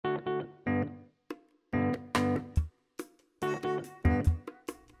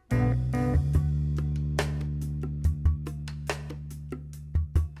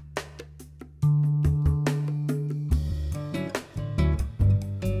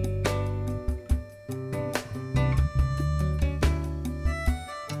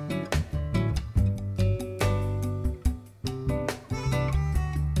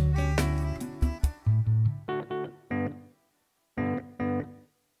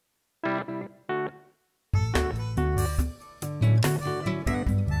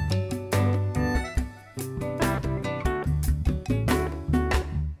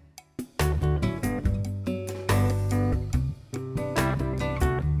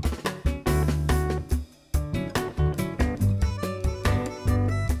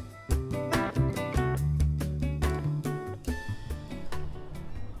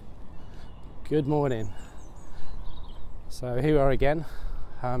Good morning. So here we are again.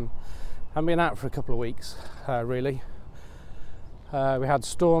 Haven't been out for a couple of weeks, really. We had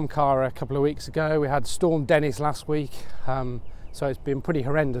Storm Ciara a couple of weeks ago. We had Storm Dennis last week. So it's been pretty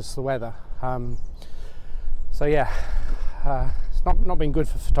horrendous, the weather. So yeah, it's not been good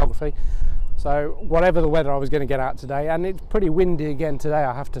for photography. So whatever the weather, I was going to get out today, and it's pretty windy again today,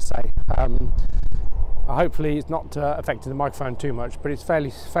 I have to say. Hopefully it's not affecting the microphone too much, but it's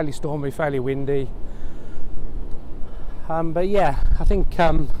fairly stormy, fairly windy. But yeah, I think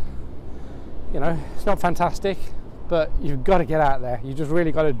you know, it's not fantastic, but you've got to get out there. You just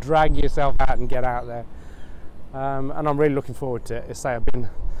really got to drag yourself out and get out there. And I'm really looking forward to it. As I say, I've been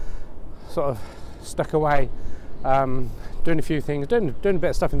sort of stuck away, doing a few things, doing a bit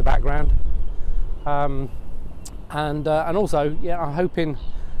of stuff in the background, and also, yeah, I'm hoping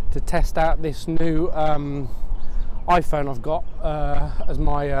to test out this new iPhone I've got as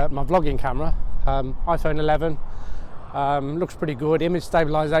my vlogging camera. iPhone 11 looks pretty good. Image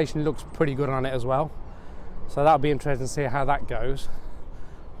stabilization looks pretty good on it as well. So that'll be interesting to see how that goes.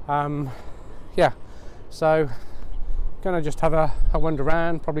 Yeah, so gonna just have a wander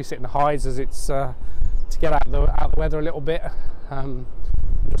around, probably sit in the hides as it's to get out the weather a little bit.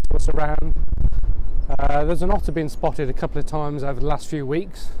 Just what's around. There's an otter been spotted a couple of times over the last few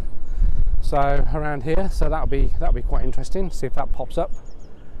weeks, so around here, so that'll be quite interesting, see if that pops up.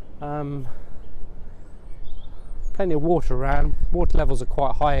 Plenty of water around. Water levels are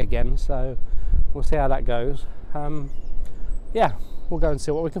quite high again, so we'll see how that goes. Yeah, we'll go and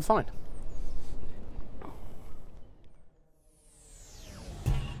see what we can find.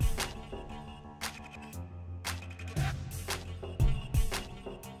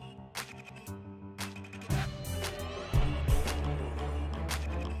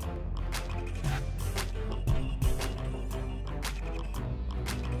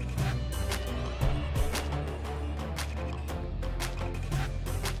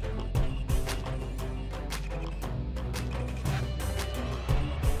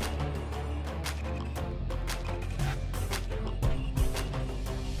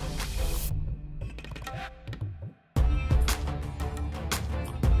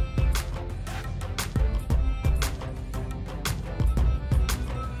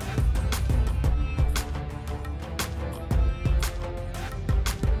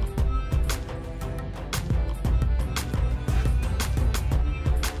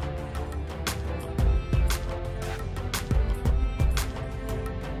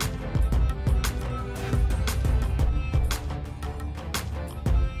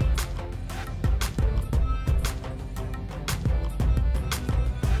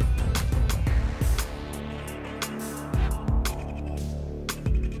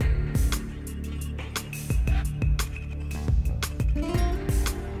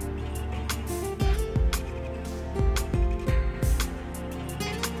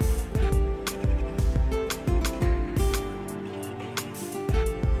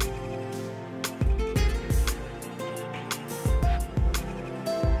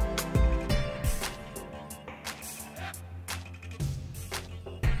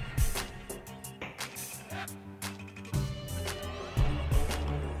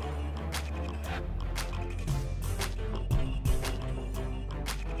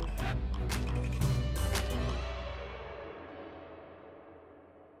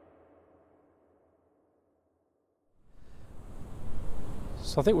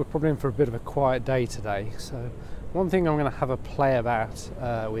 So I think we're probably in for a bit of a quiet day today. So one thing I'm going to have a play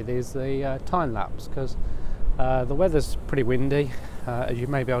about with is the time lapse, because the weather's pretty windy, as you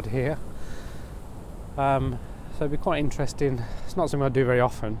may be able to hear. So it'd be quite interesting. It's not something I do very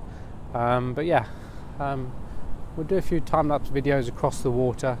often, but yeah, we'll do a few time lapse videos across the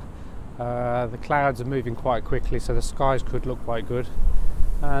water. The clouds are moving quite quickly, so the skies could look quite good,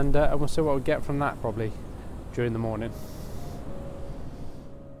 and we'll see what we get from that probably during the morning.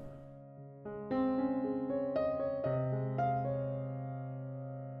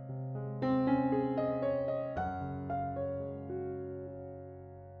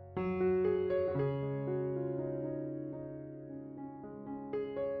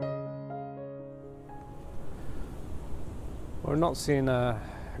 We're not seeing a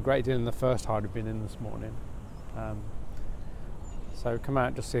great deal in the first hide we've been in this morning, so come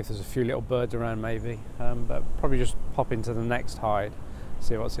out just see if there's a few little birds around maybe, but probably just pop into the next hide,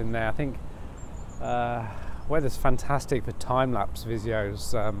 see what's in there. I think weather's fantastic for time-lapse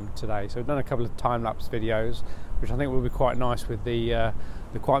videos today, so we've done a couple of time-lapse videos which I think will be quite nice with the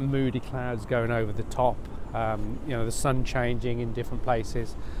quite moody clouds going over the top, you know, the sun changing in different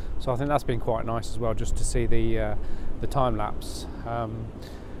places. So I think that's been quite nice as well, just to see the time lapse.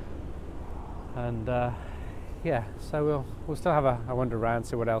 And yeah, so we'll still have a wander around,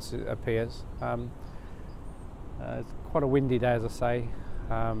 see what else appears. It's quite a windy day, as I say,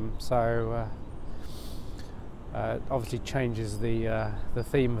 so obviously changes the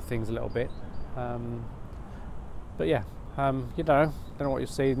theme of things a little bit. But yeah, you know, don't know what you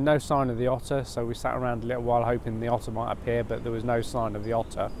see. No sign of the otter, so we sat around a little while hoping the otter might appear, but there was no sign of the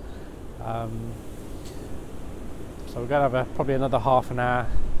otter. So we're going to have probably another half an hour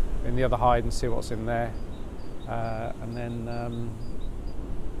in the other hide and see what's in there, and then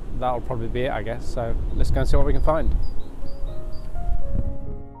that'll probably be it, I guess. So let's go and see what we can find.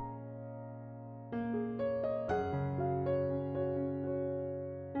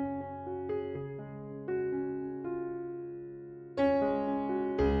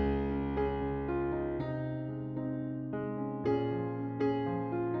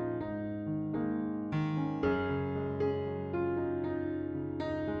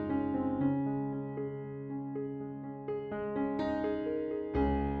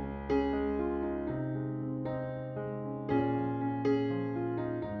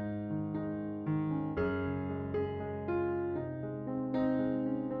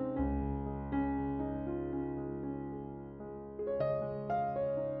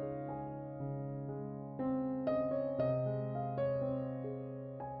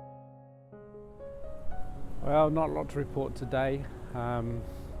 Well, not a lot to report today. Been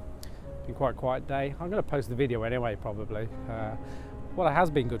quite a quiet day. I'm going to post the video anyway, probably. What it has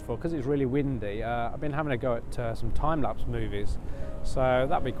been good for, because it's really windy, I've been having a go at some time-lapse movies. So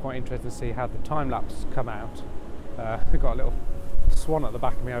that'd be quite interesting to see how the time-lapse come out. We've got a little swan at the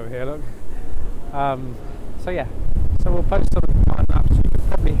back of me over here, look. So yeah, so we'll post some time-lapse. You can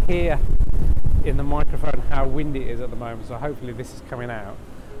probably hear in the microphone how windy it is at the moment, so hopefully this is coming out.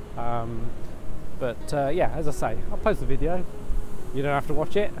 But yeah, as I say, I'll post the video. You don't have to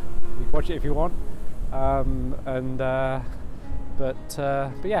watch it. You can watch it if you want. But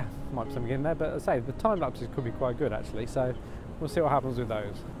yeah, might be something in there. But as I say, the time lapses could be quite good actually. So we'll see what happens with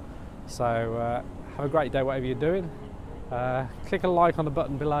those. So have a great day, whatever you're doing. Click a like on the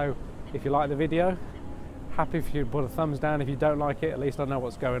button below if you like the video. Happy if you put a thumbs down if you don't like it. At least I know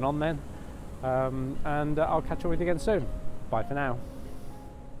what's going on then. And I'll catch up with you again soon. Bye for now.